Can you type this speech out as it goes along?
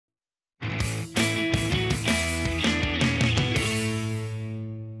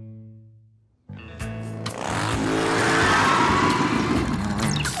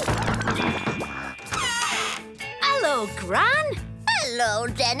go,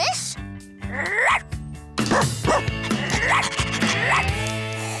 Dennis.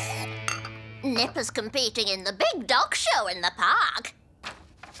 Nipper's competing in the big dog show in the park.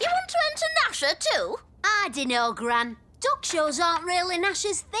 You want to enter Gnasher too? I dunno, Gran. Dog shows aren't really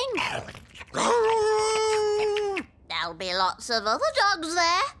Gnasher's thing. There'll be lots of other dogs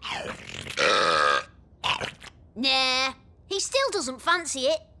there. Nah, he still doesn't fancy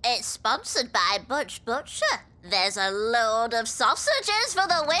it. It's sponsored by Butch Butcher. There's a load of sausages for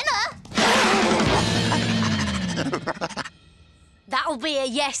the winner. That'll be a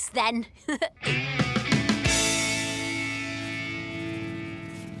yes, then.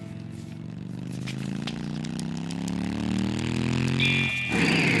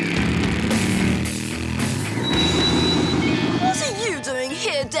 What are you doing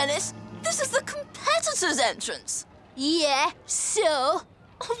here, Dennis? This is the competitor's entrance. Yeah, so?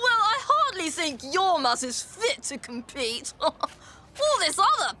 Well, I hardly think your mutt is fit to compete. All this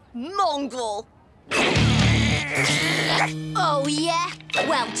other mongrel. Oh, yeah?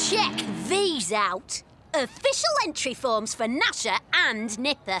 Well, check these out. Official entry forms for Gnasher and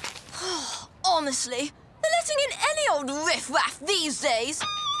Nipper. Honestly, they're letting in any old riff-raff these days.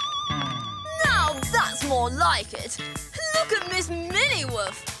 Now that's more like it. Look at Miss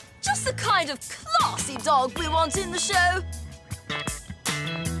Minniewolf. Just the kind of classy dog we want in the show.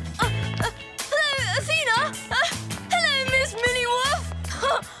 Hello, Athena. Hello, Miss Minniewolf.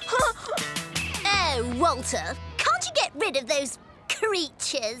 Oh, Walter, can't you get rid of those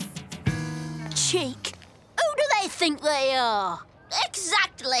creatures? Cheek. Who do they think they are?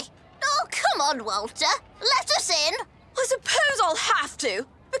 Exactly. Oh, come on, Walter. Let us in. I suppose I'll have to.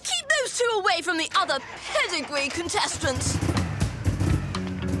 But keep those two away from the other pedigree contestants.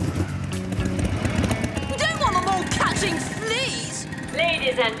 We don't want them all catching fleas.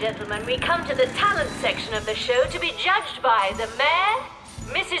 Ladies and gentlemen, we come to the talent section of the show to be judged by the mayor,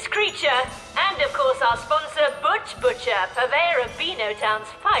 Mrs. Creature, and of course our sponsor, Butch Butcher, purveyor of Beano Town's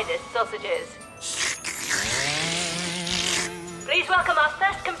finest sausages. Please welcome our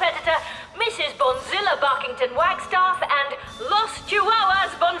first competitor, Mrs. Bonzilla Barkington Wagstaff and Los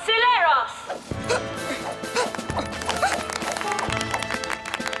Chihuahuas Bonsileros.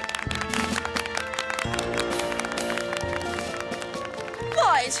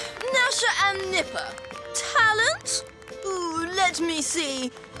 Right, Gnasher and Nipper. Talent? Ooh, let me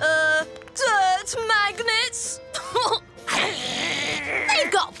see. Dirt magnets?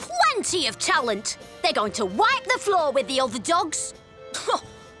 They've got plenty of talent. They're going to wipe the floor with the other dogs.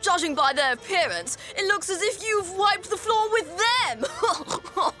 Judging by their appearance, it looks as if you've wiped the floor with them.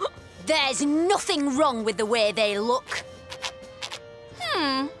 There's nothing wrong with the way they look.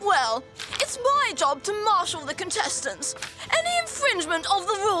 Well, it's my job to marshal the contestants. Any infringement of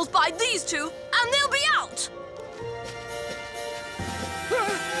the rules by these two, and they'll be out.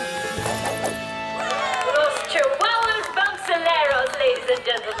 Los Chihuahuas Bonsileros, ladies and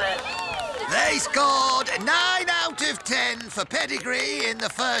gentlemen. They scored 9 out of 10 for pedigree in the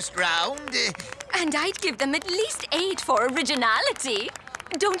first round. And I'd give them at least 8 for originality.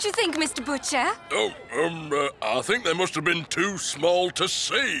 Don't you think, Mr. Butcher? I think they must have been too small to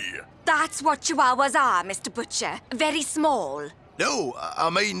see. That's what Chihuahuas are, Mr. Butcher. Very small. No, I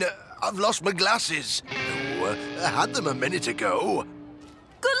mean, I've lost my glasses. Oh, I had them a minute ago.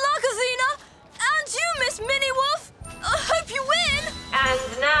 Good luck, Athena. And you, Miss Minniewolf. I hope you win. And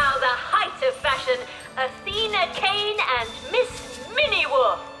now the height of fashion, Athena Kane and Miss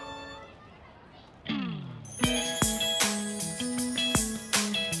Minniewolf.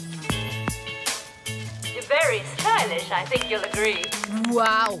 Very stylish, I think you'll agree.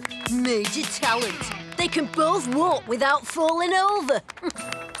 Wow, major talent. They can both walk without falling over.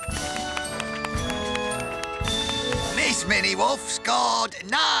 Miss Minniewolf scored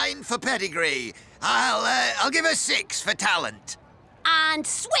 9 for pedigree. I'll give her 6 for talent. And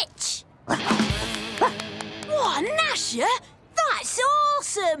switch. What, Gnasher? That's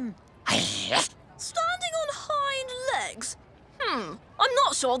awesome. Standing on hind legs? I'm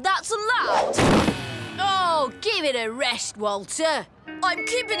not sure that's allowed. Oh, give it a rest, Walter. I'm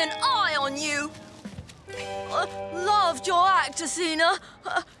keeping an eye on you. Loved your act, Athena.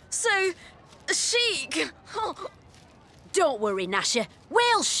 So chic. Don't worry, Gnasher.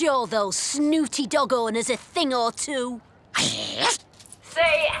 We'll show those snooty dog owners a thing or two.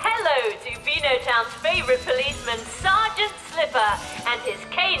 Say hello to Beano Town's favourite policeman, Sergeant Slipper, and his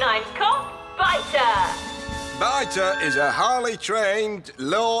canine cop, Biter. Biter is a highly trained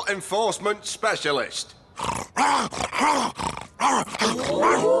law enforcement specialist.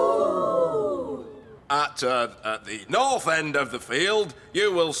 At the north end of the field,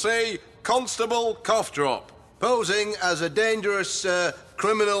 you will see Constable Cough Drop. posing as a dangerous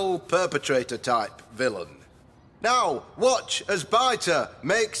criminal perpetrator type villain. Now, watch as Biter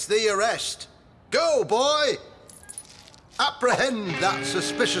makes the arrest. Go, boy! Apprehend that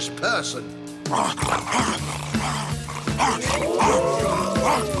suspicious person.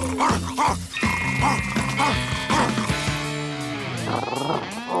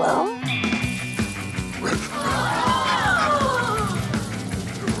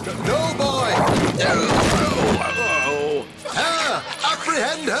 No, boy!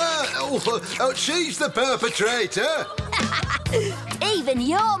 Apprehend her! Oh, she's the perpetrator! Even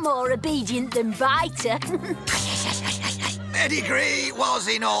you're more obedient than Biter. Pedigree was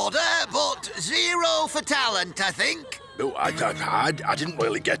in order, but 0 for talent, I think. No, I didn't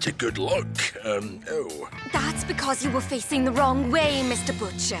really get a good look. That's because you were facing the wrong way, Mr.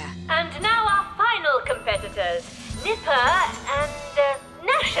 Butcher. And now our final competitors, Nipper and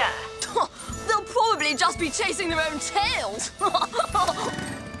Gnasher. They'll probably just be chasing their own tails.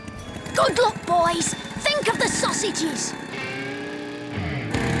 Good luck, boys. Think of the sausages.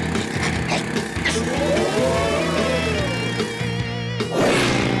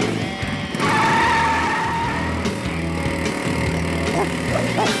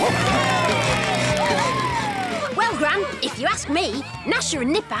 Well, Gran, if you ask me, Gnasher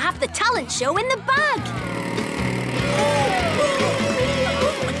and Nipper have the talent show in the bag.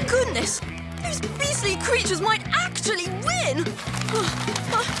 Oh, my goodness! These beastly creatures might actually win!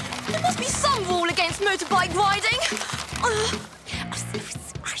 There must be some rule against motorbike riding. Oh,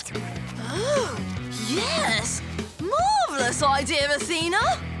 yes! Marvellous idea, Athena!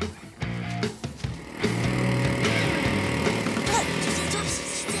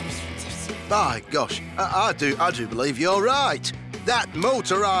 By gosh, I do believe you're right. That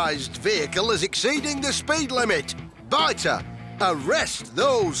motorised vehicle is exceeding the speed limit. Biter, arrest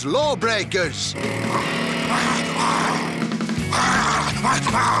those lawbreakers.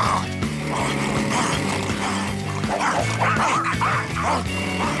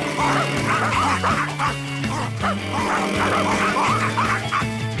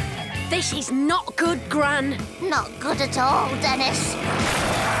 This is not good, Gran. Not good at all, Dennis.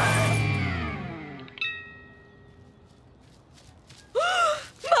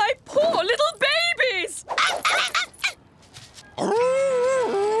 My poor little babies!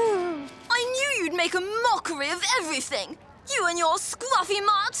 I knew you'd make a mockery of everything. You and your scruffy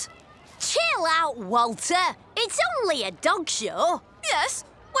mutt. Chill out, Walter. It's only a dog show. Yes,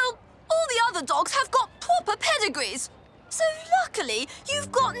 well, all the other dogs have got proper pedigrees. So luckily,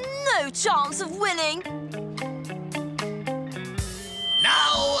 you've got no chance of winning.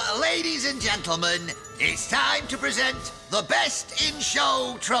 Now, ladies and gentlemen, it's time to present the Best in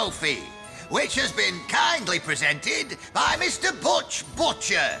Show trophy, which has been kindly presented by Mr. Butch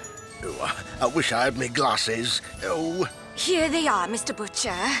Butcher. Oh, I wish I had my glasses. Oh. Here they are, Mr.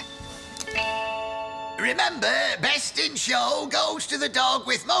 Butcher. Remember, Best in Show goes to the dog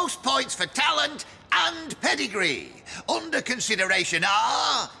with most points for talent and pedigree. Under consideration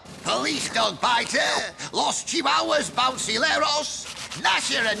are Police Dog Biter, Los Chihuahuas Bouncileros,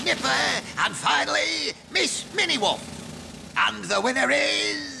 Gnasher and Nipper, and finally, Miss Minnie Wolf. And the winner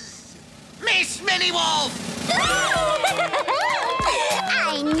is... Miss Minnie Wolf!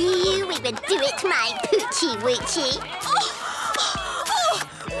 I knew we would do it, my poochie woochie.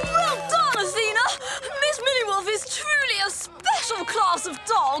 Well done, Athena! Miss Minnie Wolf is truly a special class of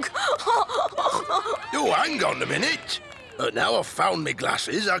dog. Oh, hang on a minute. Now I've found my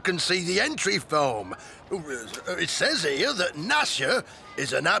glasses, I can see the entry form. It says here that Gnasher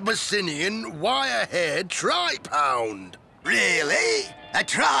is an Abyssinian wire-haired tripe hound. Really? A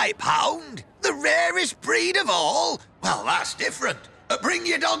tripe hound? The rarest breed of all? Well, that's different. Bring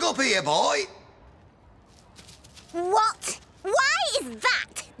your dog up here, boy. What? Why is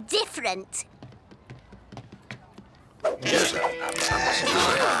that different? Yes,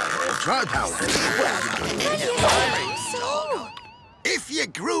 tripe hound. If you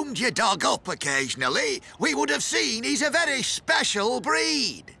groomed your dog up occasionally, we would have seen he's a very special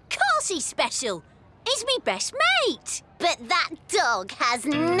breed. Course he's special. He's me best mate. But that dog has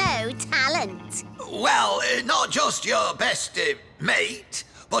no talent. Well, not just your best mate,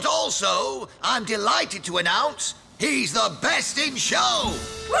 but also, I'm delighted to announce, he's the best in show.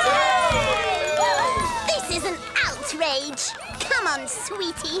 This is an outrage. Come on,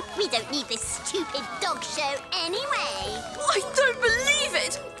 sweetie. We don't need this stupid dog show anyway. I don't believe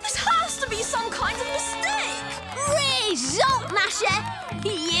it. This has to be some kind of mistake. Result, Gnasher.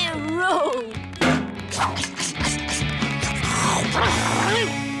 You rule.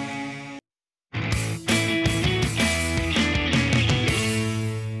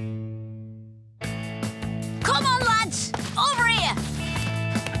 Come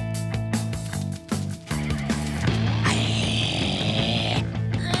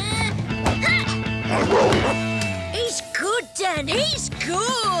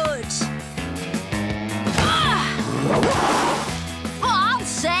good! I'll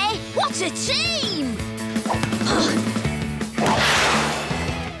say, what a team!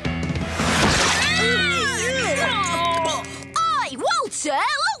 Aye, Walter,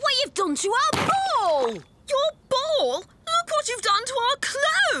 look what you've done to our ball! Your ball? Look what you've done to our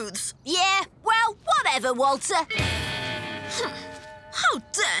clothes! Yeah, well, whatever, Walter. How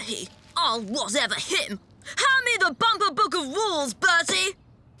dare he? I'll whatever him. Hand me the bumper book of rules, Bertie!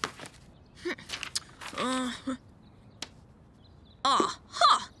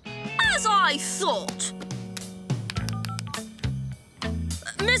 Aha! As I thought.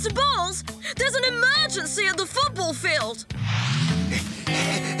 Mr. Bowles, there's an emergency at the football field.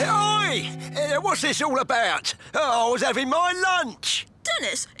 Oi! What's this all about? Oh, I was having my lunch.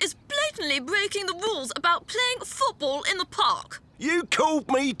 Dennis is blatantly breaking the rules about playing football in the park. You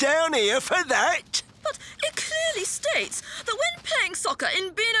called me down here for that? But it clearly states that when playing soccer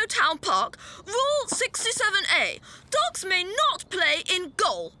in Beano Town Park, Rule 67A, dogs may not play in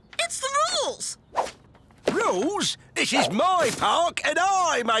goal. It's the rules. Rules? This is my park and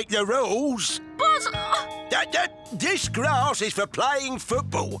I make the rules. But... This grass is for playing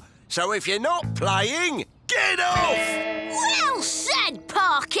football. So if you're not playing, get off! Well said,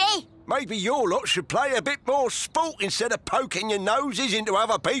 Parky! Maybe your lot should play a bit more sport instead of poking your noses into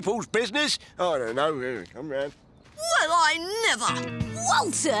other people's business. I don't know. Come round. Well, I never.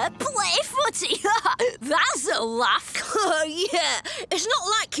 Walter, play footy. That's a laugh. Yeah, it's not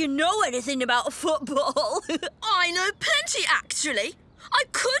like you know anything about football. I know plenty, actually. I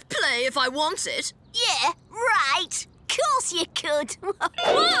could play if I wanted. Yeah, right. Course you could.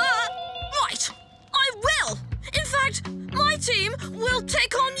 Right, I will. In fact, my team will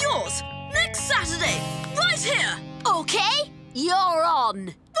take on yours next Saturday, right here. OK, you're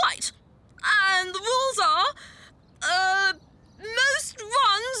on. Right, and the rules are, most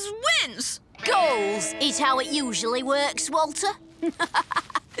runs wins. Goals is how it usually works, Walter.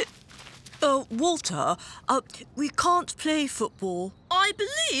 Walter, we can't play football. I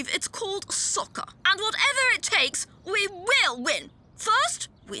believe it's called soccer, and whatever it takes, we will win. First,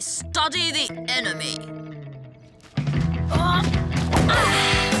 we study the enemy.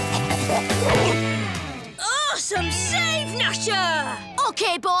 Awesome save, Gnasher!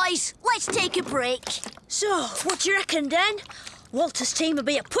 OK, boys, let's take a break. So, what do you reckon, then? Walter's team will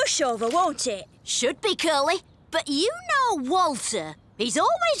be a pushover, won't it? Should be, Curly. But you know Walter. He's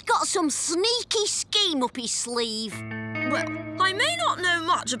always got some sneaky scheme up his sleeve. Well, I may not know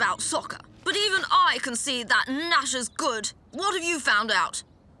much about soccer, but even I can see that Gnasher's good. What have you found out?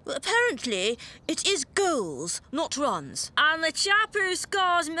 Well, apparently, it is goals, not runs. And the chap who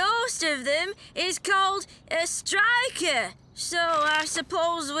scores most of them is called a striker. So I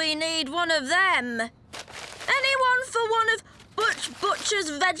suppose we need one of them. Anyone for one of Butcher's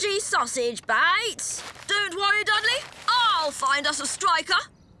veggie sausage bites? Don't worry, Dudley. I'll find us a striker.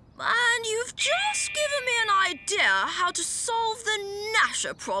 And you've just given me an idea how to solve the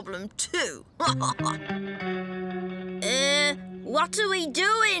Gnasher problem, too. What are we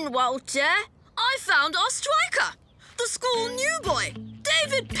doing, Walter? I found our striker, the school new boy,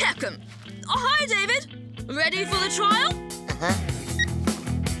 David Peckham. Oh, hi, David. Ready for the trial?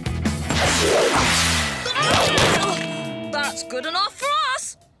 That's good enough for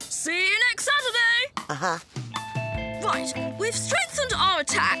us. See you next Saturday. Right, we've strengthened our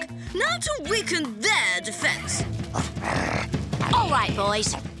attack. Now to weaken their defence. All right,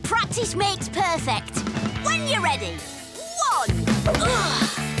 boys. Practice makes perfect. When you're ready. 1, 2,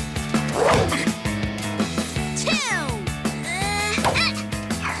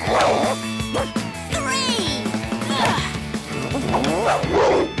 3.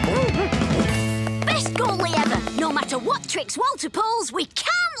 Best goalie ever. No matter what tricks Walter pulls, we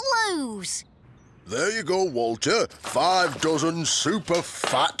can't lose. There you go, Walter. 5 dozen super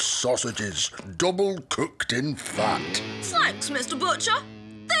fat sausages, double cooked in fat. Thanks, Mr. Butcher.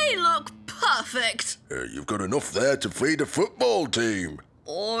 They look perfect. You've got enough there to feed a football team.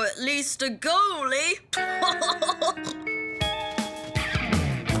 Or at least a goalie.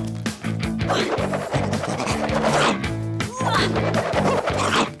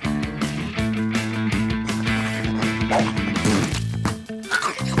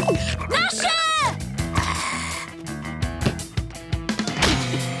 Gnasher!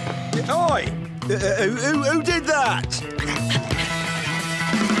 Oi! Who did that?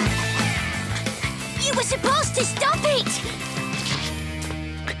 You were supposed to stop it!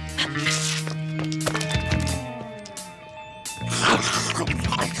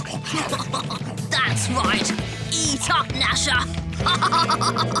 That's right. Eat up, Gnasher.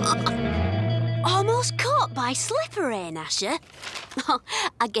 Almost caught by Slippery, Gnasher.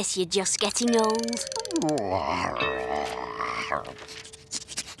 I guess you're just getting old.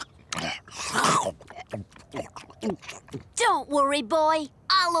 Don't worry, boy.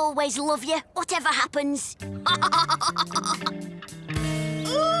 I'll always love you, whatever happens.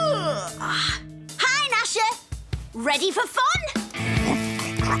 Hi, Gnasher. Ready for fun?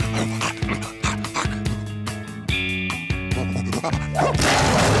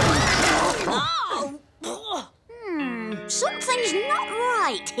 Something's not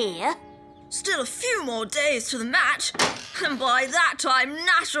right here. Still a few more days to the match, and by that time,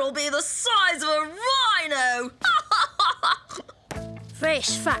 Gnasher will be the size of a rhino!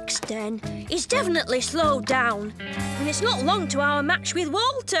 Face facts, Den. He's definitely slowed down. And it's not long to our match with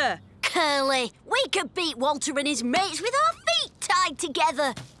Walter. Curly, we could beat Walter and his mates with our feet tied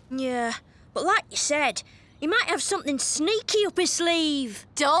together. Yeah, but like you said, he might have something sneaky up his sleeve.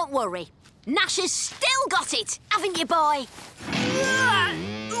 Don't worry. Gnasher's still got it, haven't you, boy?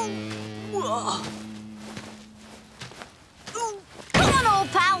 Come on, old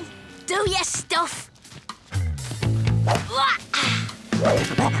pal. Do your stuff.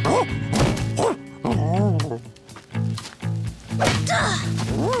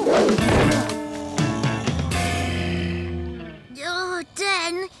 Oh,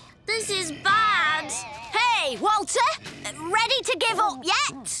 Den, this is bad. Hey, Walter, ready to give up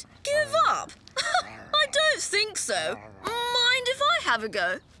yet? Give up? I don't think so. Mind if I have a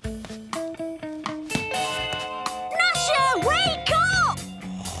go? Gnasher, wake up!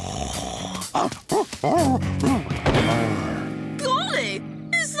 Golly,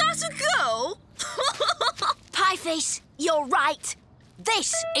 is that a girl? Pieface, you're right.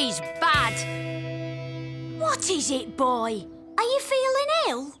 This is bad. What is it, boy? Are you feeling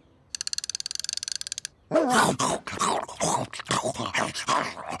ill?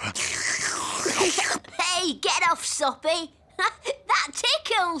 Hey, get off, Soppy. That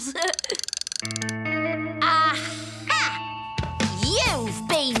tickles. Aha! You've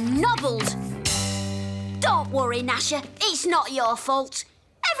been nobbled. Don't worry, Gnasher. It's not your fault.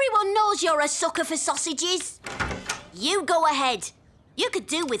 Everyone knows you're a sucker for sausages. You go ahead. You could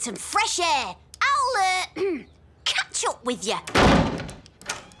do with some fresh air. I'll, catch up with you.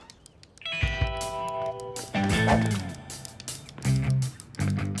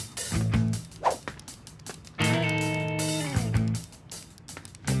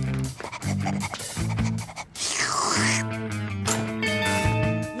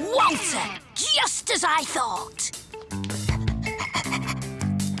 Walter, just as I thought.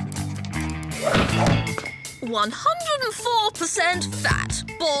 104% fat.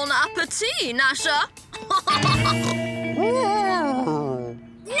 Bon appetit, Gnasher.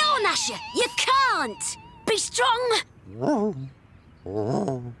 No, Gnasher, you can't. Be strong.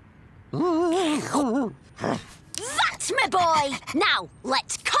 That's my boy. Now,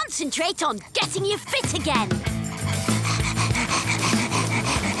 let's concentrate on getting you fit again.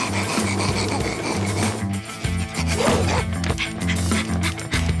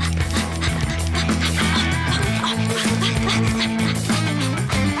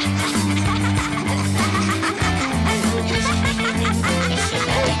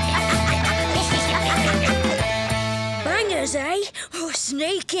 Bangers, eh? Oh,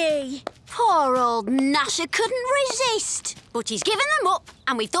 sneaky. Poor old Gnasher couldn't resist. But he's given them up,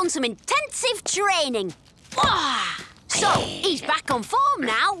 and we've done some intensive training. So, he's back on form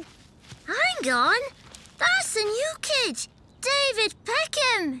now. Hang on. That's the new kid, David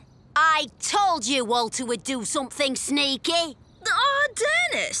Peckham. I told you Walter would do something sneaky.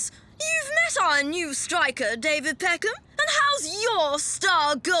 Dennis, you've met our new striker, David Peckham. And how's your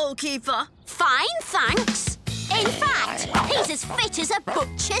star goalkeeper? Fine, thanks. In fact, he's as fit as a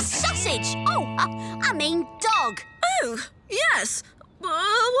butcher's sausage. Oh, I mean dog. Oh, yes.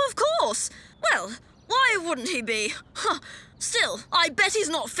 Of course. Well, why wouldn't he be? Huh. Still, I bet he's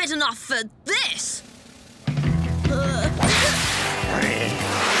not fit enough for this.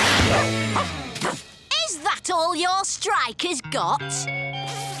 Is that all your striker's got?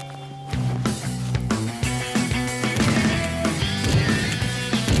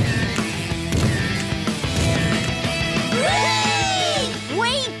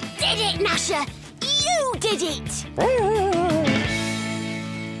 We did it, Gnasher! You did it!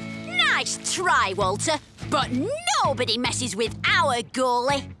 Nice try, Walter, but nobody messes with our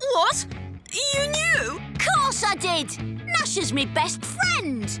goalie. What? You knew? Course I did! Gnasher's my best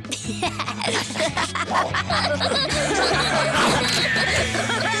friend!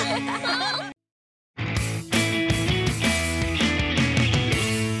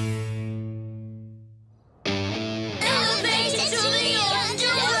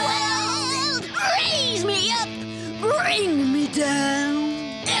 Raise me up! Bring me down!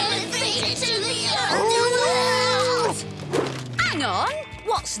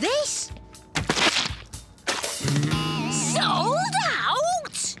 What's this? Sold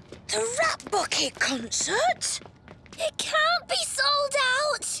out? The Rat Bucket concert? It can't be sold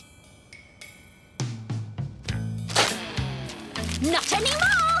out. Not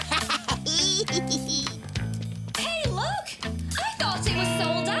anymore! Hey, look! I thought it was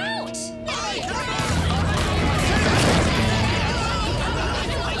sold out.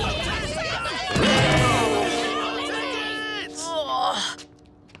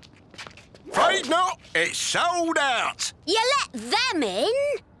 Afraid not. It's sold out. You let them in?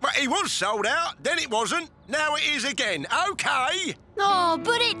 But it was sold out, then it wasn't. Now it is again. OK. Oh,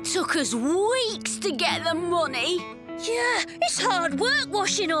 but it took us weeks to get the money. Yeah, it's hard work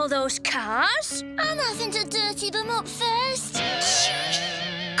washing all those cars. I'm having to dirty them up first.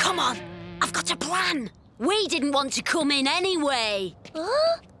 Come on, I've got a plan. We didn't want to come in anyway.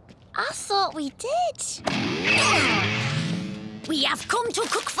 Huh? I thought we did. We have come to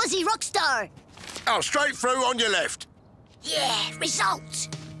cook Fuzzy Rockstar. Oh, straight through on your left. Yeah, result.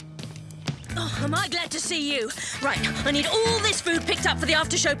 Oh, am I glad to see you. Right, I need all this food picked up for the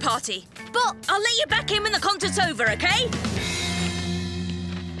after-show party. But I'll let you back in when the concert's over, OK?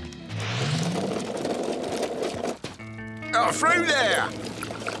 Oh, through there.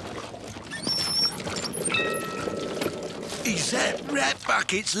 Is that Rat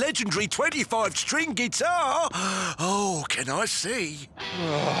Bucket's legendary 25-string guitar? Oh, can I see?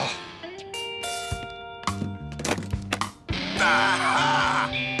 Oh.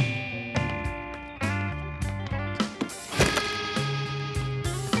 Aha!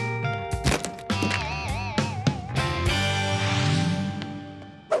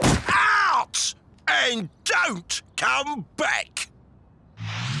 Out! And don't come back!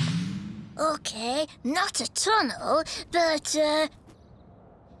 OK, not a tunnel, but,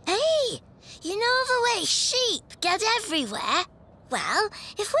 Hey! You know the way sheep get everywhere? Well,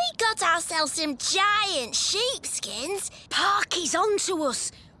 if we got ourselves some giant sheepskins... Parky's onto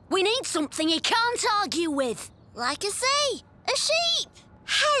us. We need something he can't argue with. Like I say, a sheep.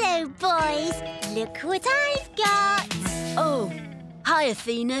 Hello, boys. Look what I've got. Oh, hi,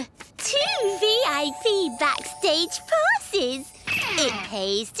 Athena. 2 VIP backstage passes. It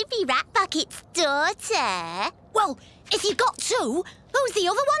pays to be Rat Bucket's daughter. Well, if you've got 2, who's the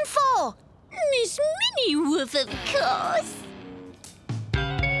other one for? Miss Minnie Wolf, of course.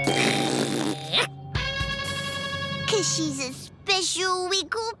 'Cause she's a special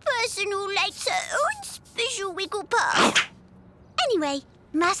wiggle person who likes her own special wiggle pass. Anyway,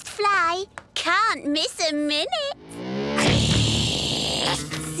 must fly. Can't miss a minute.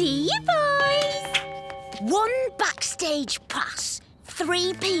 See you, boys. 1 backstage pass,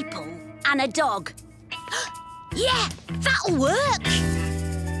 3 people, and a dog. Yeah, that'll work.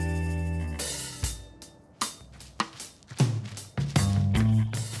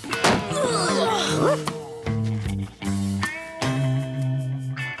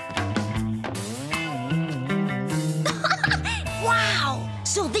 Wow,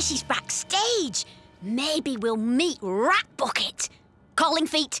 so this is backstage. Maybe we'll meet Rat Bucket. Calling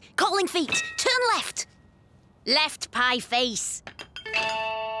feet, turn left. Left, pie face.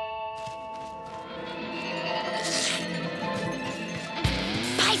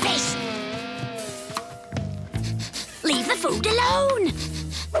 Pie face. Leave the food alone.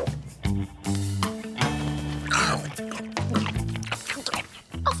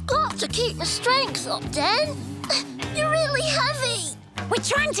 I've got to keep my strength up, Den. You're really heavy. We're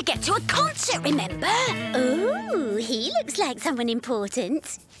trying to get to a concert, remember? Ooh, he looks like someone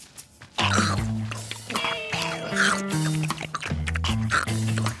important.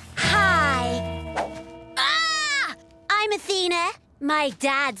 Hi. Ah! I'm Athena. My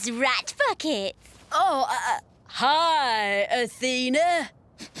dad's Rat Bucket. Oh, hi, Athena.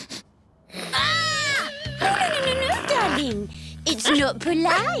 Ah! No, darling. It's not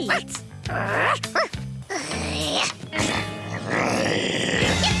polite.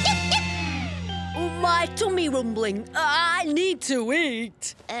 My tummy rumbling. I need to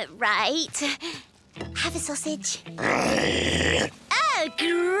eat. Right. Have a sausage. Oh,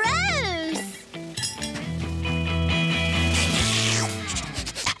 gross!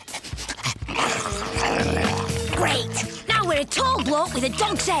 Great. Now we're a tall bloke with a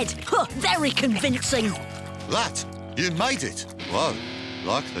dog's head. Huh, very convincing. That, you made it. Whoa,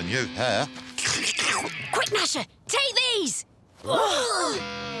 like the new hair. Quick, Gnasher, take these.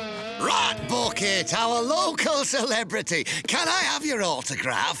 Rat Bucket, our local celebrity. Can I have your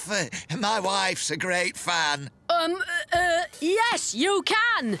autograph? My wife's a great fan. Yes, you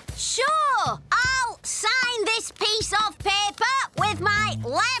can. Sure, I'll sign this piece of paper with my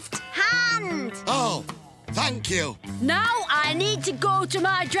left hand. Oh, Thank you. Now I need to go to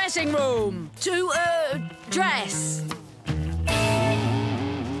my dressing room to, dress.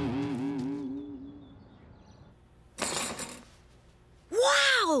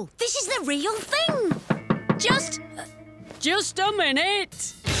 Wow! This is the real thing! Just a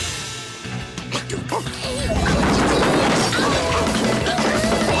minute.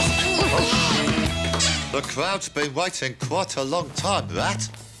 The crowd's been waiting quite a long time, Rat.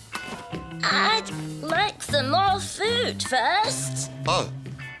 I'd like some more food first. Oh,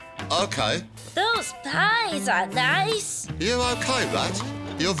 OK. Those pies are nice. You OK, Rat?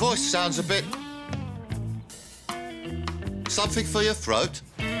 Your voice sounds a bit... Something for your throat?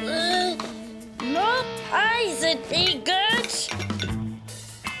 More pies would be good.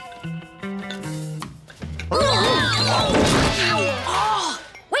 Oh,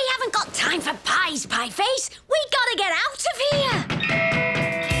 we haven't got time for pies, Pieface. We gotta get out of here.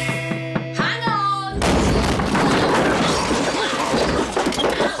 Hang on.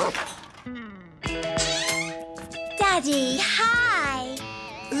 Daddy, hi.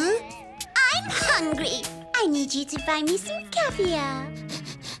 I'm hungry. I need you to buy me some caviar.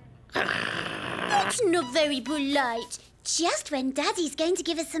 That's not very polite. Just when Daddy's going to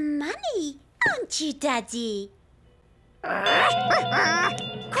give us some money. Aren't you, Daddy? Quiet!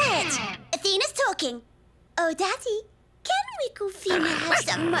 Athena's talking. Oh, Daddy, can Wigglefina have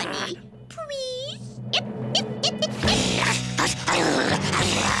some money, please?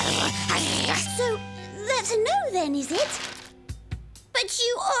 So, that's a no then, is it? But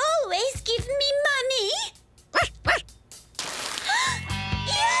you always give me money.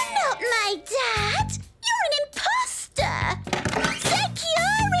 You're not my dad. You're an imposter.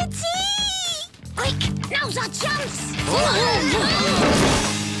 Security! Quick, now's our chance.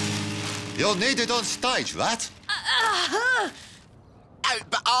 You're needed on stage, Rat. Oh,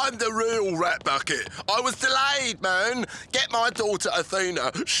 but I'm the real rat bucket. I was delayed, man. Get my daughter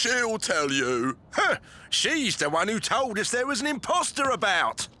Athena. She'll tell you. She's the one who told us there was an imposter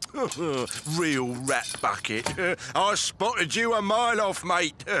about. Real rat bucket. I spotted you a mile off,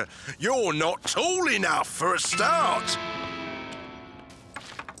 mate. You're not tall enough for a start.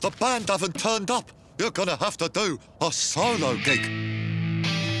 The band haven't turned up. You're gonna have to do a solo gig.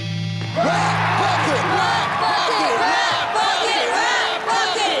 Rat bucket! Rat bucket! Rat bucket! Rat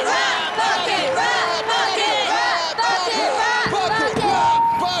bucket! Rat bucket! Rat bucket! Rat bucket! Rat bucket! Rat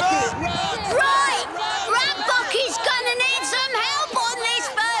bucket! Right, Rat Bucket's gonna need some help on this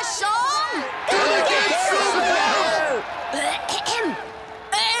first song. Gonna get some help!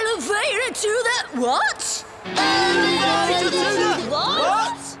 Elevator to the what? Elevator to the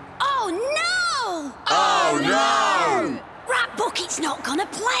what? Oh no! Oh no! Rat Bucket's not gonna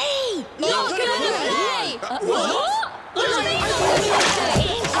play. Not gonna play. What?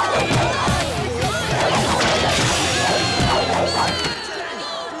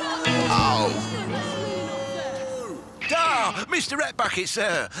 Mr. Rat Bucket,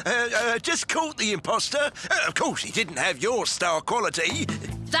 sir. Just caught the imposter. Of course, he didn't have your star quality.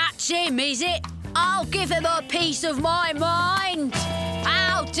 That's him, is it? I'll give him a piece of my mind.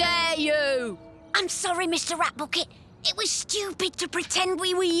 How dare you? I'm sorry, Mr. Rat Bucket. It was stupid to pretend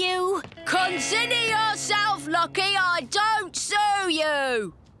we were you. Consider yourself lucky I don't sue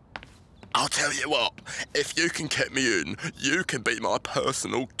you. I'll tell you what, if you can get me in, you can be my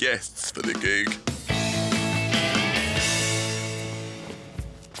personal guests for the gig.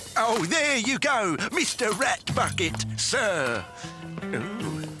 Oh, there you go, Mr. Rat Bucket, sir.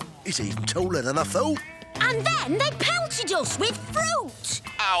 Ooh, he's even taller than I thought. And then they pelted us with fruit.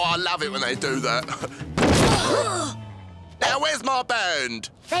 Oh, I love it when they do that. Now, where's my band?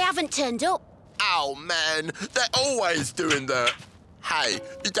 They haven't turned up. Oh, man, they're always doing that. Hey,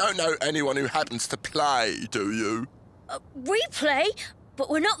 you don't know anyone who happens to play, do you? We play, but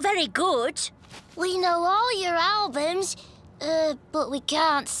we're not very good. We know all your albums, but we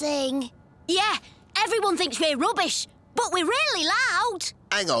can't sing. Yeah, everyone thinks we're rubbish, but we're really loud.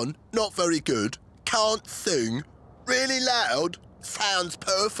 Hang on, not very good. Can't sing. Really loud. Sounds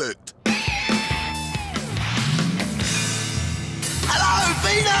perfect. Hello,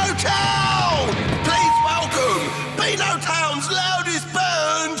 Beano Town! Please welcome Beano Town's loudest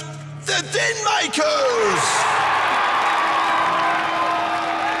band, the Din Makers!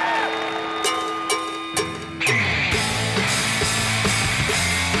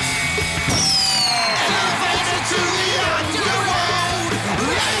 Elevator to the underworld!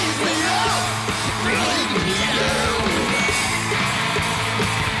 Raise me up! Bring me down!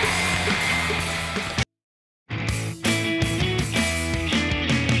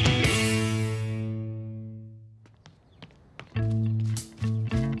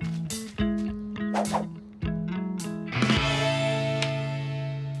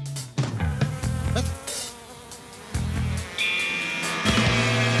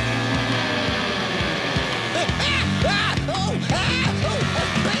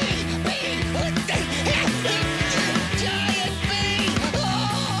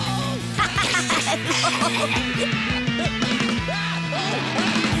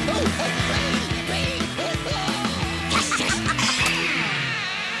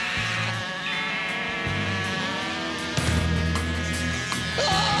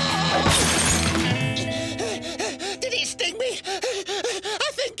 Did it sting me?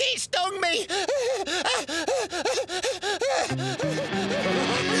 I think it stung me.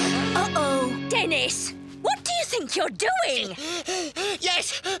 Uh-oh. Dennis, what do you think you're doing?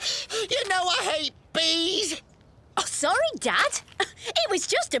 Yes, you know I hate bees. Oh, sorry, Dad. It was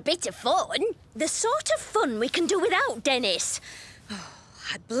just a bit of fun. The sort of fun we can do without, Dennis. Oh,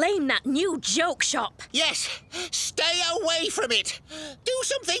 I blame that new joke shop. Yes, stay away from it. Do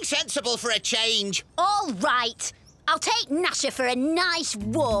something sensible for a change. All right. I'll take Gnasher for a nice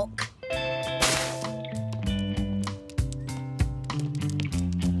walk.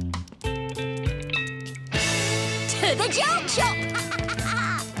 To the joke shop!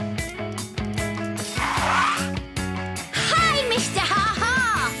 Hi, Mr.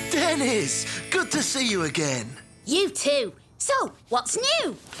 Ha-Ha! Dennis, good to see you again. You too. So, what's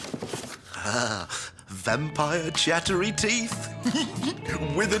new? Vampire chattery teeth.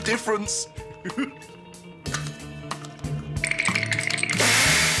 With a difference.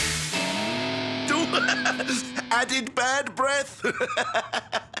 Added bad breath.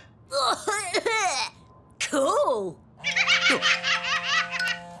 Cool.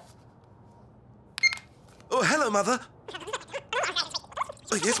 Oh, hello, Mother.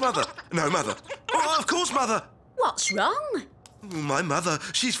 Oh, yes, Mother. No, Mother. Oh, of course, Mother. What's wrong? My mother,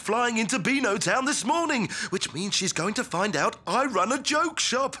 she's flying into Beano Town this morning, which means she's going to find out I run a joke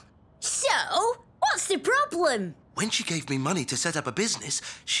shop. So, what's the problem? When she gave me money to set up a business,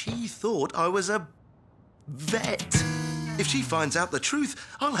 she thought I was a vet. If she finds out the truth,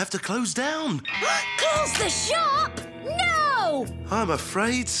 I'll have to close down. Close the shop? No! I'm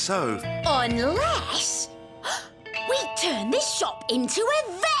afraid so. Unless we turn this shop into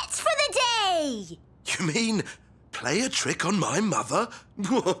a vet for the day. You mean play a trick on my mother?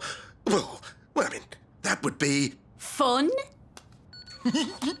 Well, I mean, that would be... Fun?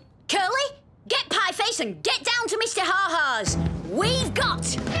 Curly, get Pieface and get down to Mr. Ha-Ha's. We've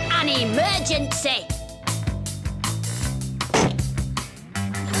got an emergency.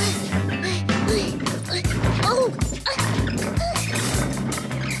 Oh.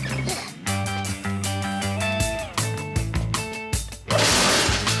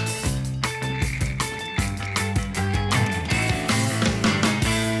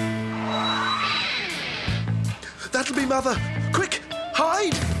 That'll be Mother. Quick,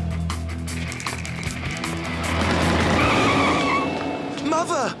 hide!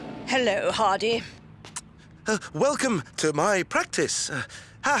 Mother! Hello, Hardy. Welcome to my practice.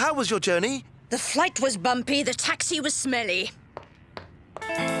 How was your journey? The flight was bumpy, the taxi was smelly.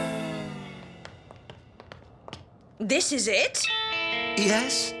 This is it?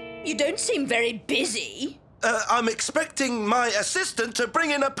 Yes? You don't seem very busy. I'm expecting my assistant to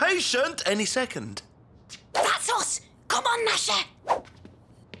bring in a patient any second. That's us. Come on, Gnasher.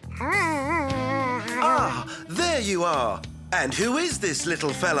 Ah, there you are. And who is this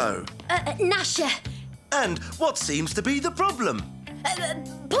little fellow? Gnasher. And what seems to be the problem?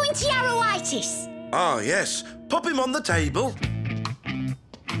 Pointy arrowitis. Ah, yes. Pop him on the table.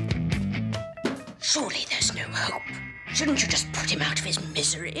 Surely there's no hope. Shouldn't you just put him out of his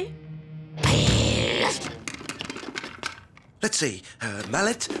misery? Let's see.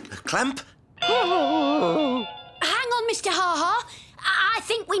 Mallet, clamp. Hang on, Mr. Ha-Ha. I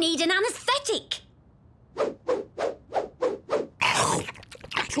think we need an anaesthetic.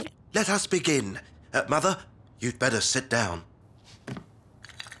 Let us begin. Mother, you'd better sit down.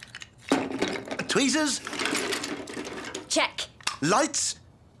 Tweezers. Check. Lights.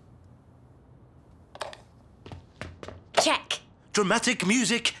 Check. Dramatic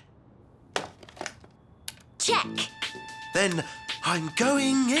music. Check. Then I'm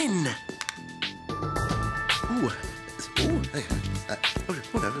going in. Ooh. Ooh. Hey. Oh,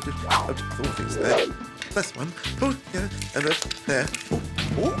 no. All things there. That's one. Oh, yeah. And there. Oh.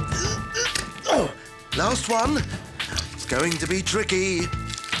 Oh. Last one. It's going to be tricky.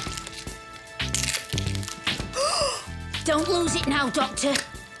 Don't lose it now, Doctor.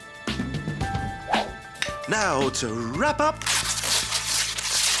 Now to wrap up.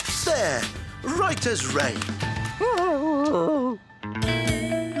 There. Right as rain.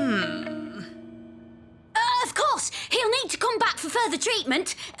 Of course. He'll need to come back for further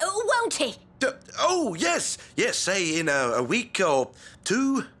treatment, won't he? Oh, yes. Yes, say in a week or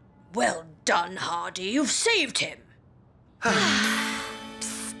two. Well done, Hardy. You've saved him.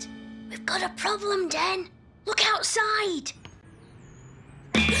 Psst. We've got a problem, Den. Look outside.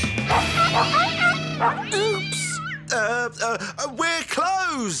 Oops. We're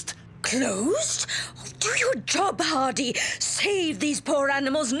closed. Closed? Oh, do your job, Hardy. Save these poor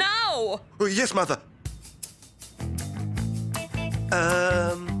animals now. Oh, yes, Mother.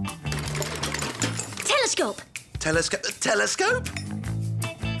 Telescope. Telescope?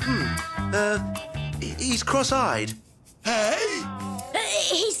 He's cross-eyed. Hey?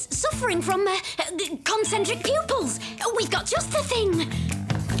 He's suffering from concentric pupils. We've got just the thing.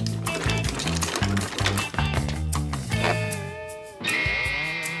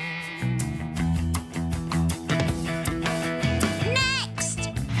 Next!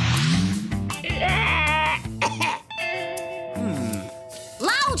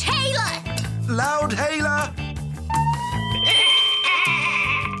 Loud hailer! Loud hailer.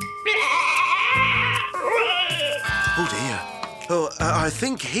 Oh, dear. Oh, I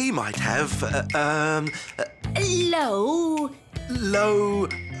think he might have, Low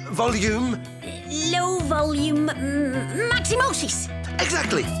volume. Low volume maximosis.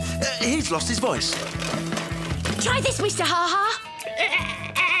 Exactly. He's lost his voice. Try this, Mr. Ha-Ha.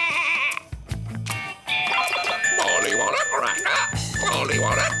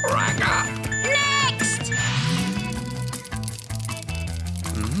 Next!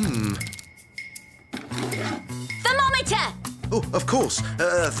 Thermometer. Oh, of course.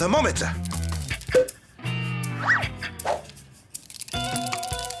 Thermometer.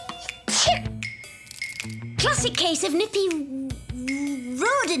 Classic case of nippy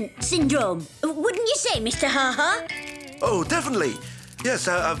rodent syndrome. Wouldn't you say, Mr. Ha-Ha? Oh, definitely. Yes,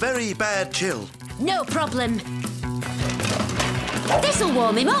 a very bad chill. No problem. This'll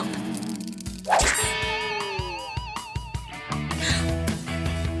warm him up.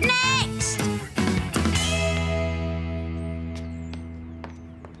 Next!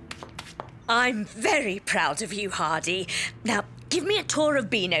 I'm very proud of you, Hardy. Now, give me a tour of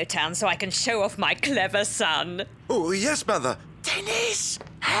Beano Town so I can show off my clever son. Oh, yes, Mother. Dennis,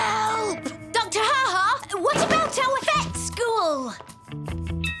 help! Dr. Ha-Ha, what about our vet school?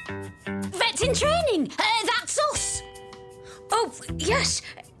 Vets in training, that's us. Oh, yes,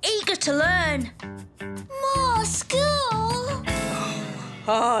 eager to learn. More school?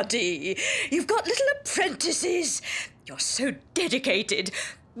 Hardy, you've got little apprentices. You're so dedicated.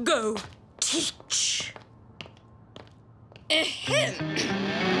 Go, teach.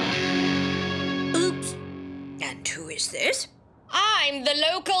 Oops. And who is this? I'm the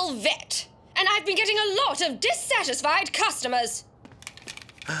local vet, and I've been getting a lot of dissatisfied customers.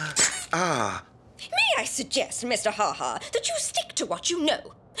 May I suggest, Mr. Ha-Ha, that you stick to what you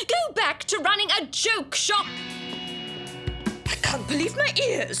know? Go back to running a joke shop. I can't believe my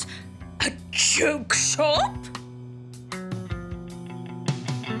ears. A joke shop?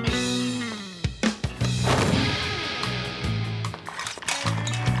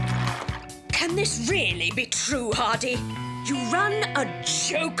 Can this really be true, Hardy? You run a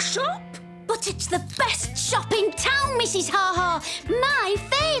joke shop? But it's the best shop in town, Mrs. Ha-Ha. My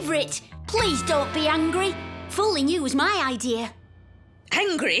favourite. Please don't be angry. Fooling you was my idea.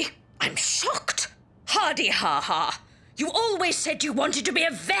 Angry? I'm shocked. Hardy Ha-Ha, you always said you wanted to be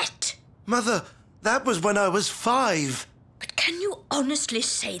a vet. Mother, that was when I was 5. But can you honestly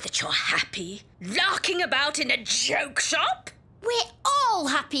say that you're happy, larking about in a joke shop? We're all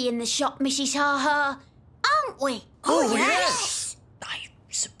happy in the shop, Mrs. Ha-Ha, aren't we? Oh, yes. I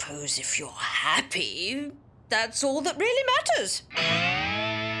suppose if you're happy, that's all that really matters.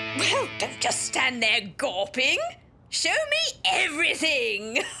 Well, don't just stand there gawping. Show me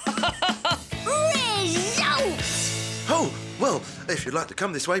everything. Results! Oh, well, if you'd like to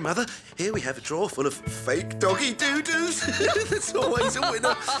come this way, Mother, here we have a drawer full of fake doggy doo-doos. There's always a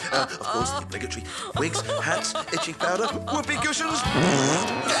winner. Of course, the obligatory wigs, hats, itching powder, whoopee cushions.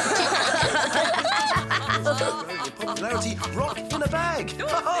 Popularity rock in a bag.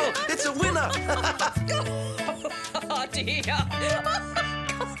 Oh, it's a winner. Oh, dear. God,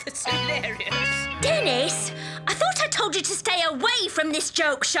 that's hilarious. Dennis, I thought I told you to stay away from this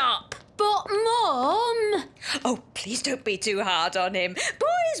joke shop. But, Mum... Oh, please don't be too hard on him.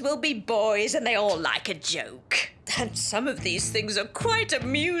 Boys will be boys and they all like a joke. And some of these things are quite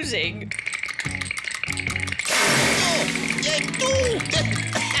amusing.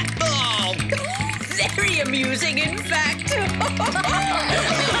 Very amusing, in fact.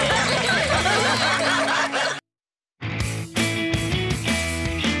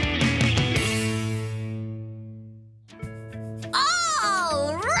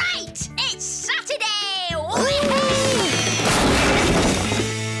 All right! It's Saturday!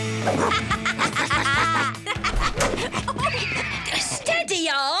 Steady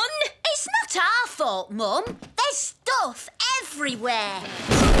on! It's not our fault, Mum. There's stuff everywhere.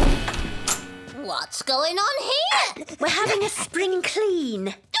 What's going on here? We're having a spring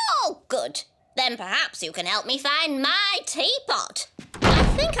clean. Oh, good. Then perhaps you can help me find my teapot. I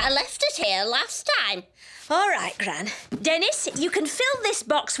think I left it here last time. All right, Gran. Dennis, you can fill this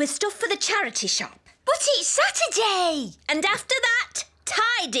box with stuff for the charity shop. But it's Saturday! And after that,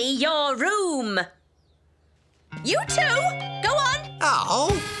 tidy your room. You two, go on.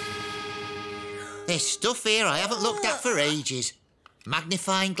 Oh! There's stuff here I haven't looked at for ages.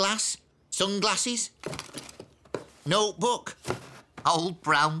 Magnifying glass, sunglasses, notebook, old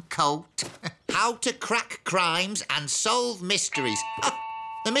brown coat. How to crack crimes and solve mysteries. Ah,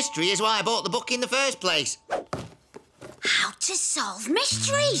 the mystery is why I bought the book in the first place. How to solve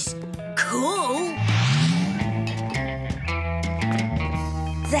mysteries. Cool.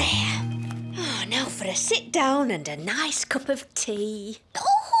 There. Oh, now for a sit down and a nice cup of tea.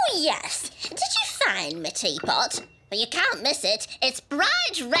 Oh, yes. Did you find my teapot? But you can't miss it. It's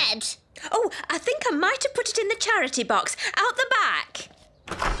bright red. Oh, I think I might have put it in the charity box out the back.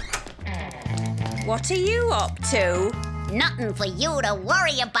 What are you up to? Nothing for you to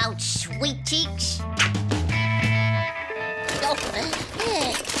worry about, sweet cheeks.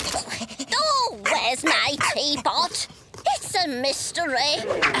 Oh, where's my teapot? It's a mystery.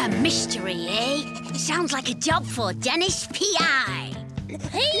 A mystery, eh? Sounds like a job for Dennis P.I.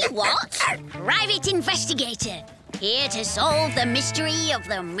 He what? Private investigator. Here to solve the mystery of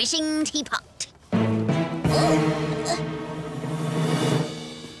the missing teapot.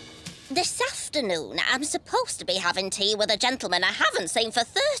 This afternoon, I'm supposed to be having tea with a gentleman I haven't seen for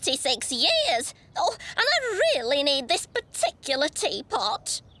 36 years. Oh, and I really need this particular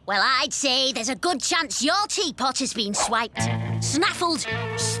teapot. Well, I'd say there's a good chance your teapot has been swiped, snaffled,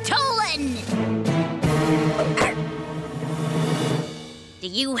 stolen. Do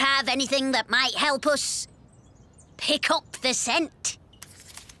you have anything that might help us pick up the scent?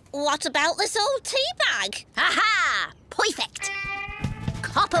 What about this old tea bag? Aha! Perfect.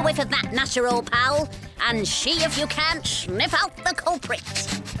 Cop a whiff of that Gnasher, old pal, and see if you can't sniff out the culprit.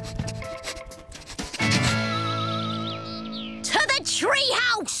 To the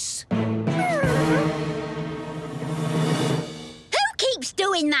treehouse! Who keeps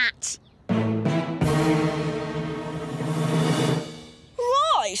doing that?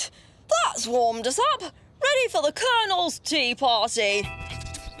 Right, that's warmed us up. Ready for the Colonel's tea party.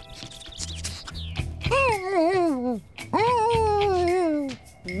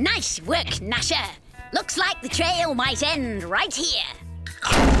 Nice work, Gnasher. Looks like the trail might end right here.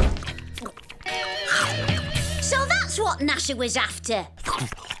 So that's what Gnasher was after.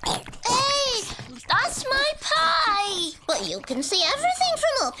 Hey, that's my pie. But you can see everything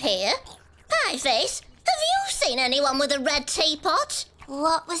from up here. Pieface, have you seen anyone with a red teapot?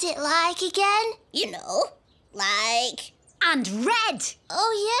 What was it like again? You know, like... And red.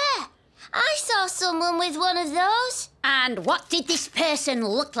 Oh, yeah. I saw someone with one of those. And what did this person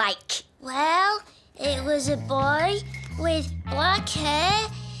look like? Well, it was a boy with black hair,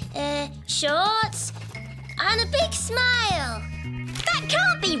 shorts, and a big smile. That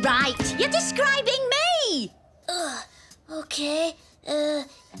can't be right. You're describing me. Okay.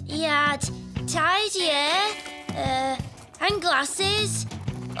 He had tidy hair, and glasses.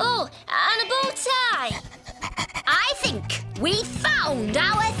 Oh, and a bow tie. I think we found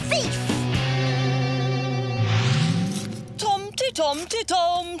our thief.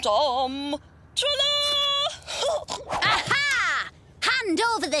 Tom-ti-tom-ti-tom-tom. Tra-la! Aha! Hand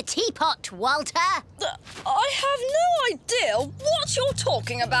over the teapot, Walter. I have no idea what you're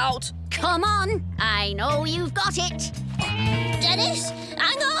talking about. Come on, I know you've got it. Dennis,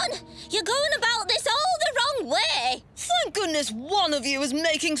 hang on. You're going about this all the wrong way. Thank goodness one of you is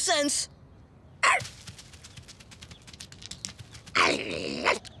making sense.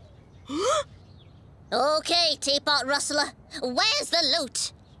 Okay, teapot rustler. Where's the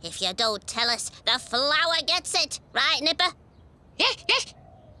loot? If you don't tell us, the flower gets it. Right, Nipper?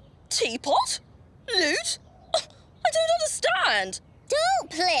 Teapot? Loot? I don't understand. Don't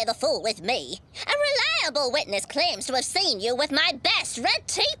play the fool with me. A reliable witness claims to have seen you with my best red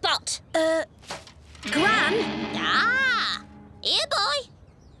teapot. Gran? Ah, here, boy.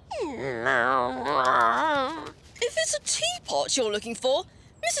 If it's a teapot you're looking for,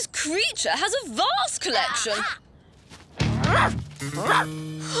 Mrs. Creature has a vast collection.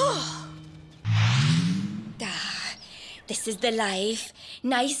 This is the life.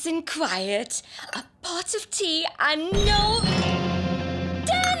 Nice and quiet. A pot of tea and no...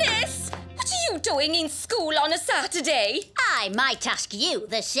 Dennis! What are you doing in school on a Saturday? I might ask you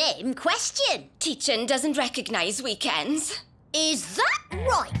the same question. Teaching doesn't recognise weekends. Is that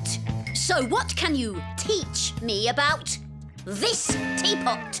right? So what can you teach me about this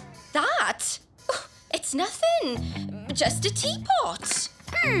teapot? That? It's nothing. Just a teapot.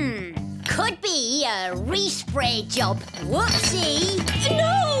 Could be a respray job. Whoopsie.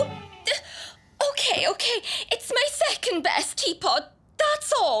 No! Okay. It's my second best teapot.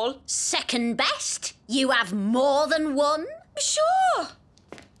 That's all. Second best? You have more than one? Sure.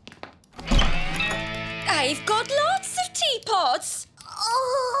 I've got lots of teapots.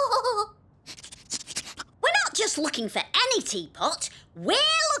 Oh. We're not just looking for any teapot. We're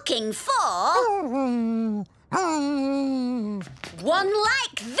looking for... one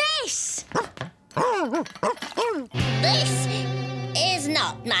like this. This is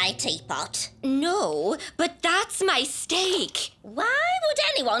not my teapot. No, but that's my steak. Why would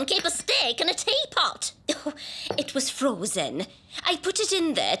anyone keep a steak in a teapot? Oh, it was frozen. I put it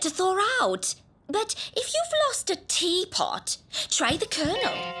in there to thaw out. But if you've lost a teapot, try the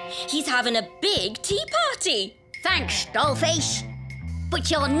Colonel. He's having a big tea party. Thanks, Dollface. But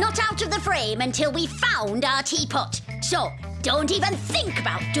you're not out of the frame until we've found our teapot. So don't even think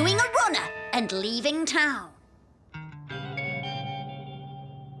about doing a runner and leaving town.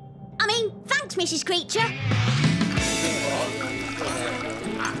 I mean, thanks, Mrs. Creature.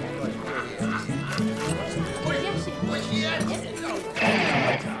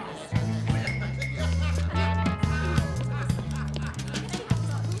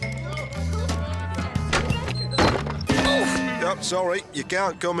 Yep, sorry, you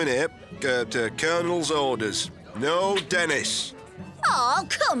can't come in here. Colonel's orders. No Dennis. Oh,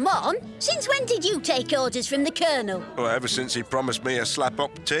 come on. Since when did you take orders from the Colonel? Well, ever since he promised me a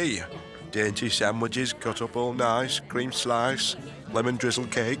slap-up tea. Dainty sandwiches cut up all nice, cream slice, lemon drizzle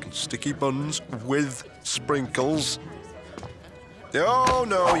cake, sticky buns with sprinkles. Oh,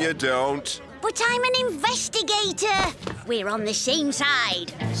 no, you don't. But I'm an investigator. We're on the same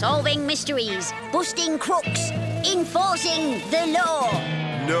side. Solving mysteries, busting crooks, enforcing the law.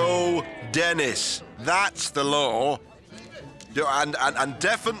 No Dennis. That's the law. And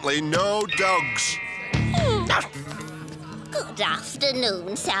definitely no dogs. Good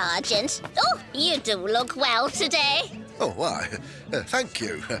afternoon, Sergeant. Oh, you do look well today. Oh, why, thank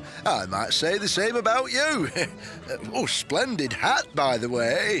you. I might say the same about you. Oh, splendid hat, by the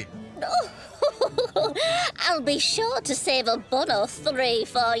way. Oh, I'll be sure to save a bun or three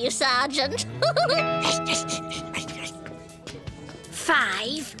for you, Sergeant.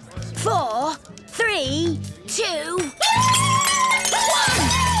 5, 4, 3, 2, 1.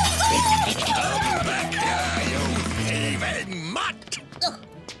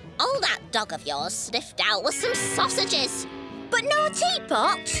 All that dog of yours sniffed out was some sausages. But no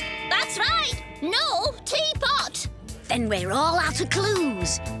teapot. That's right, no teapot. Then we're all out of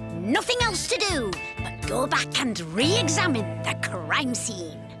clues. Nothing else to do but go back and re-examine the crime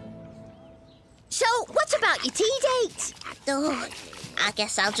scene. So, what about your tea date? Oh, I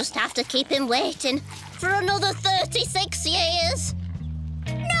guess I'll just have to keep him waiting for another 36 years.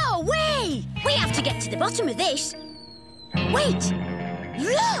 No way! We have to get to the bottom of this. Wait!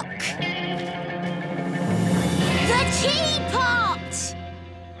 Look! The teapot!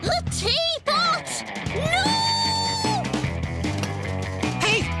 The teapot! No!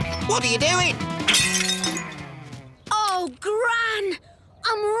 Hey, what are you doing? Oh, Gran!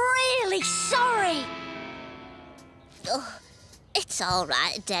 I'm really sorry. Oh, it's all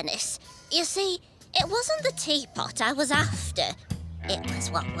right, Dennis. You see, it wasn't the teapot I was after. It was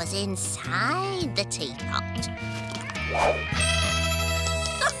what was inside the teapot.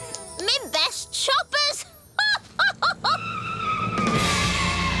 Me best choppers!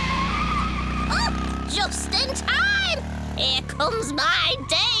 Oh, just in time! Here comes my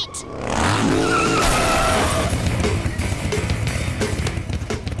date!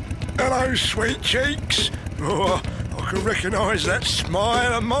 Hello, sweet cheeks. Oh, I can recognise that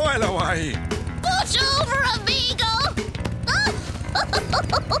smile a mile away. Put over, amigo!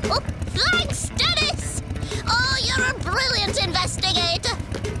 Thanks, Dennis! Oh, you're a brilliant investigator.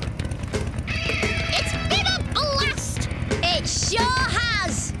 It's been a blast! It sure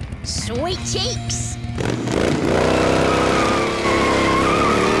has! Sweet cheeks!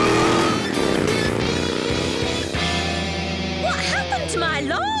 What happened to my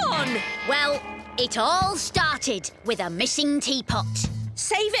lawn? Well, it all started with a missing teapot.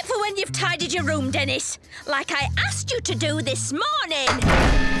 Save it for when you've tidied your room, Dennis. Like I asked you to do this morning.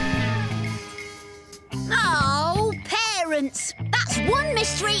 Oh, parents! That's one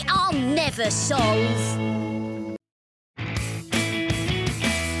mystery I'll never solve.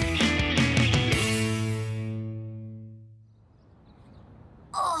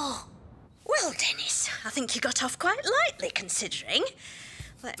 Oh, well, Dennis, I think you got off quite lightly, considering.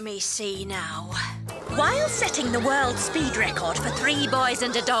 Let me see now. While setting the world speed record for 3 boys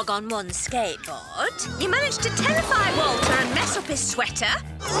and a dog on one skateboard, you managed to terrify Walter and mess up his sweater.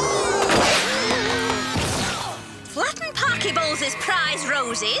 Flatten Parky Bowls' prize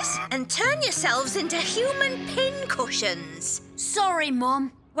roses and turn yourselves into human pin cushions. Sorry,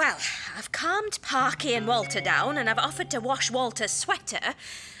 Mum. Well, I've calmed Parky and Walter down and I've offered to wash Walter's sweater,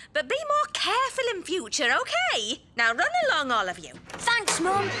 but be more careful in future, OK? Now run along, all of you. Thanks,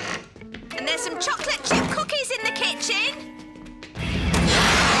 Mum. And there's some chocolate chip cookies in the kitchen.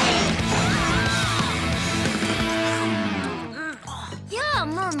 Your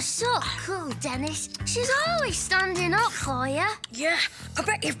mum's so cool, Dennis. She's always standing up for you. Yeah, I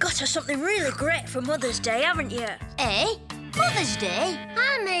bet you've got her something really great for Mother's Day, haven't you? Eh? Mother's Day?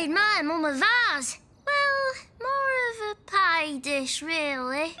 I made my mum a vase. Well, more of a pie dish,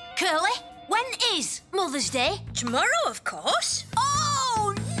 really. Curly, when is Mother's Day? Tomorrow, of course.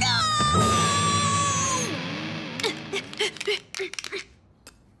 Oh, no!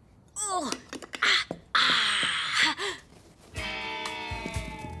 Oh.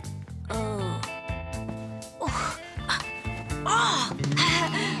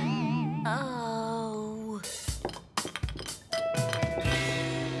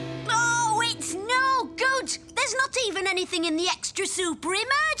 Oh, it's no good. There's not even anything in the extra super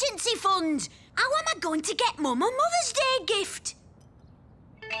emergency fund. How am I going to get Mum a Mother's Day gift?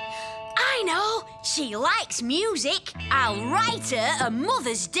 I know. She likes music. I'll write her a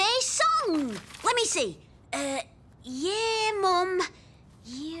Mother's Day song. Let me see. Yeah, Mum.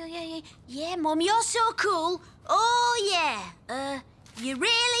 Yeah, Mum, you're so cool. Oh, yeah. You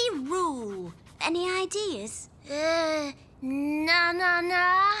really rule. Any ideas? Na.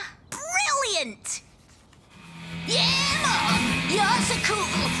 Brilliant! Yeah, Mum, you're so cool.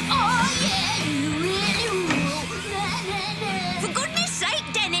 Oh, yeah, you really rule. For goodness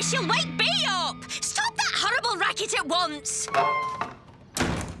sake, Dennis, you'll wake Bee up. Stop that horrible racket at once.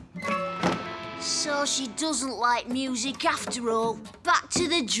 So she doesn't like music after all. Back to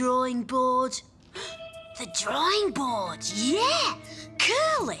the drawing board. The drawing board, yeah!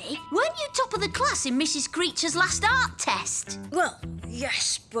 Curly, weren't you top of the class in Mrs. Creature's last art test? Well,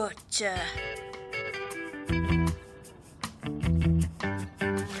 yes, but,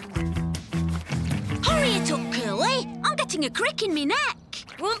 Hurry it up, Curly. I'm getting a crick in me neck.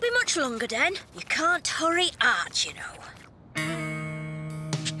 won't be much longer, Den. You can't hurry art, you know.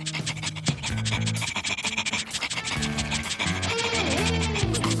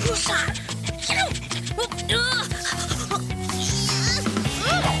 What's that?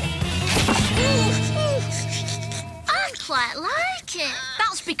 I quite like it.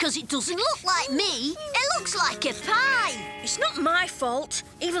 That's because it doesn't look like me. It looks like a pie. It's not my fault.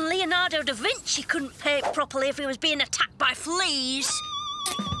 Even Leonardo da Vinci couldn't paint properly if he was being attacked by fleas.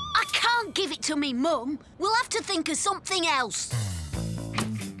 I can't give it to me, Mum. We'll have to think of something else.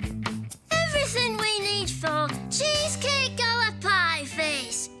 Everything we need for Cheesecake Gala Pie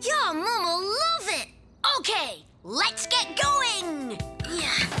Face. Your mum will love it. OK, let's get going.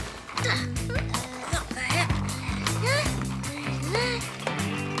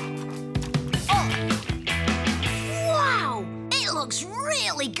 Wow, it looks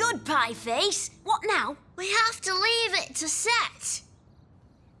really good, Pie Face. What now? We have to leave it to set.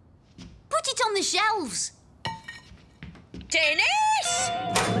 Put it on the shelves. Dennis!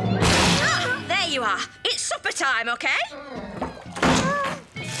 There you are. It's supper time, OK?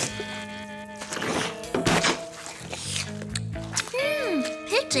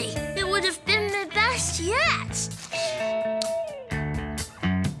 Pity. It would have been the best yet.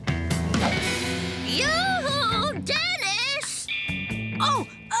 Yoo-hoo, Dennis! Oh,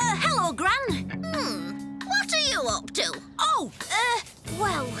 hello, Gran. What are you up to? Oh,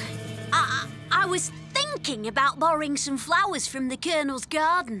 well, I was thinking about borrowing some flowers from the Colonel's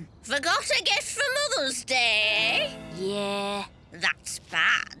garden. Forgot a gift for Mother's Day? Yeah. That's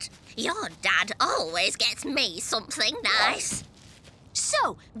bad. Your dad always gets me something nice.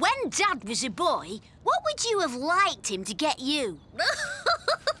 So, when Dad was a boy, what would you have liked him to get you?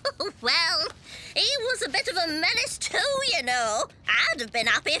 Well, he was a bit of a menace too, you know. I'd have been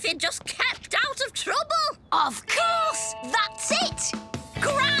happy if he'd just kept out of trouble. Of course! That's it!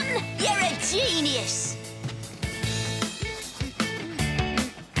 Gran, you're a genius!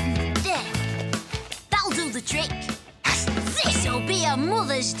 There. That'll do the trick. This'll be a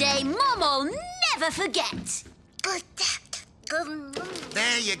Mother's Day Mum'll never forget.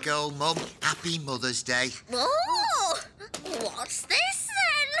 There you go, Mum. Happy Mother's Day. Oh, what's this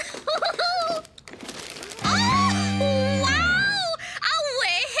then? Oh, wow! A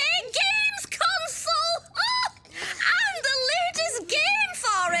Way Games console! Oh, and the latest game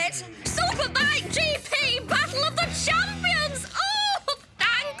for it! Superbike GP!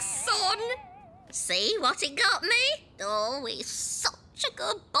 See what he got me? Oh, he's such a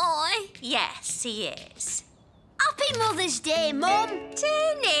good boy. Yes, he is. Happy Mother's Day, Mum.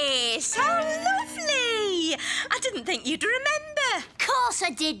 Dennis, how lovely. I didn't think you'd remember. Course I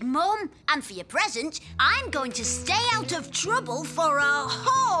did, Mum. And for your present, I'm going to stay out of trouble for a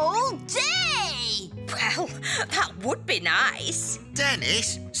whole day. Well, that would be nice.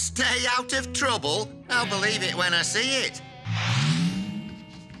 Dennis, stay out of trouble? I'll believe it when I see it.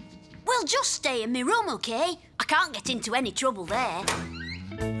 Well, just stay in my room, OK? I can't get into any trouble there.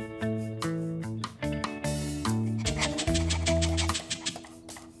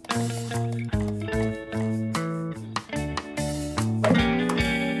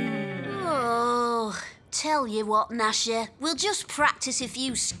 Oh, tell you what, Gnasher, we'll just practice a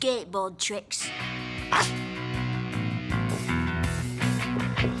few skateboard tricks.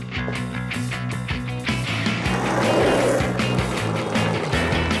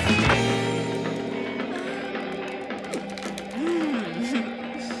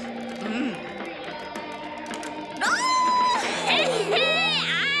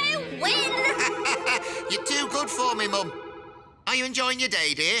 You're too good for me, Mum. Are you enjoying your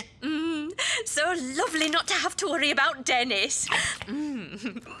day, dear? So lovely not to have to worry about Dennis.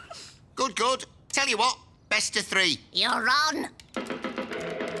 Good, good. Tell you what, best of 3. You're on.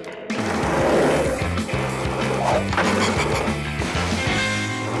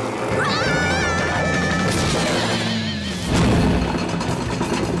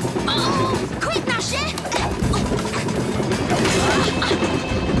 Oh, quick, Gnasher!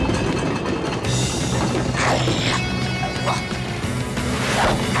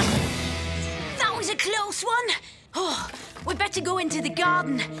 That was a close one. Oh, we'd better go into the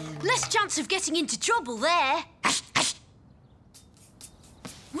garden. Less chance of getting into trouble there.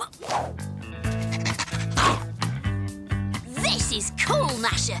 This is cool,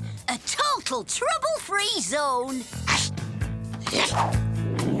 Gnasher. A total trouble-free zone.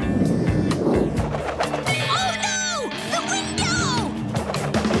 Oh, no! The window!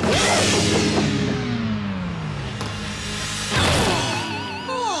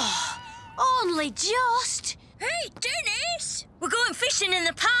 Oh, only just. Hey, Dennis! We're going fishing in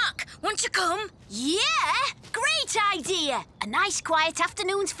the park. Want to come? Yeah, great idea. A nice quiet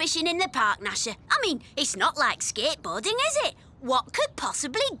afternoon's fishing in the park, Gnasher. I mean, it's not like skateboarding, is it? What could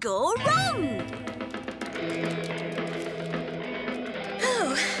possibly go wrong?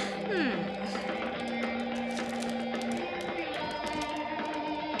 Oh,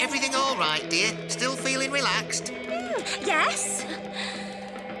 Everything all right, dear? Still feeling relaxed? yes.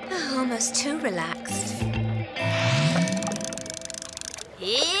 Almost too relaxed.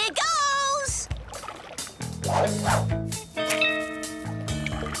 Here goes!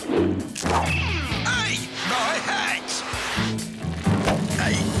 Hey, my hat!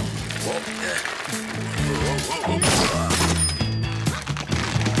 Hey, what?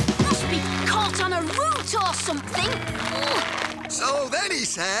 Must be caught on a root or something. So then he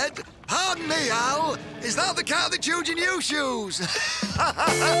said, "Pardon me, Al, is that the cat that chewed your new shoes?"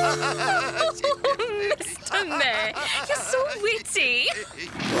 Mr. Mayor, you're so witty.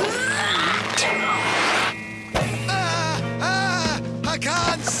 I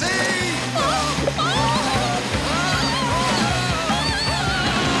can't see!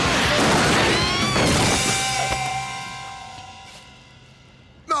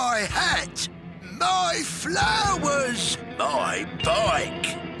 My hat! My flowers! My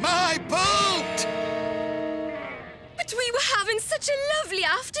bike! My boat! But we were having such a lovely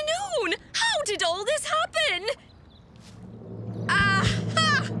afternoon. How did all this happen?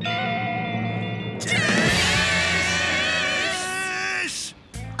 Aha! Yes!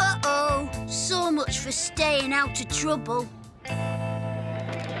 Uh-oh, so much for staying out of trouble.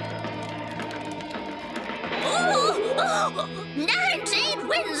 Oh, 19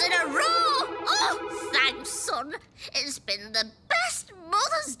 wins in a row! Oh, thanks, son. It's been the best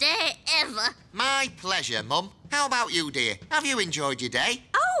Mother's Day ever. My pleasure, Mum. How about you, dear? Have you enjoyed your day?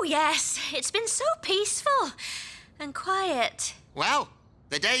 Oh, yes. It's been so peaceful and quiet. Well,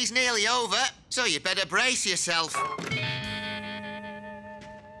 the day's nearly over, so you better brace yourself.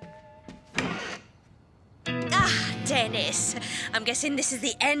 Ah, Dennis, I'm guessing this is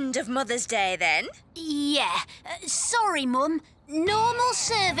the end of Mother's Day, then? Yeah. Sorry, Mum. Normal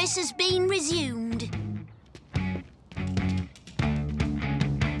service has been resumed.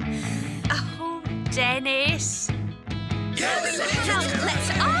 Oh, Dennis. Yeah, Now, let's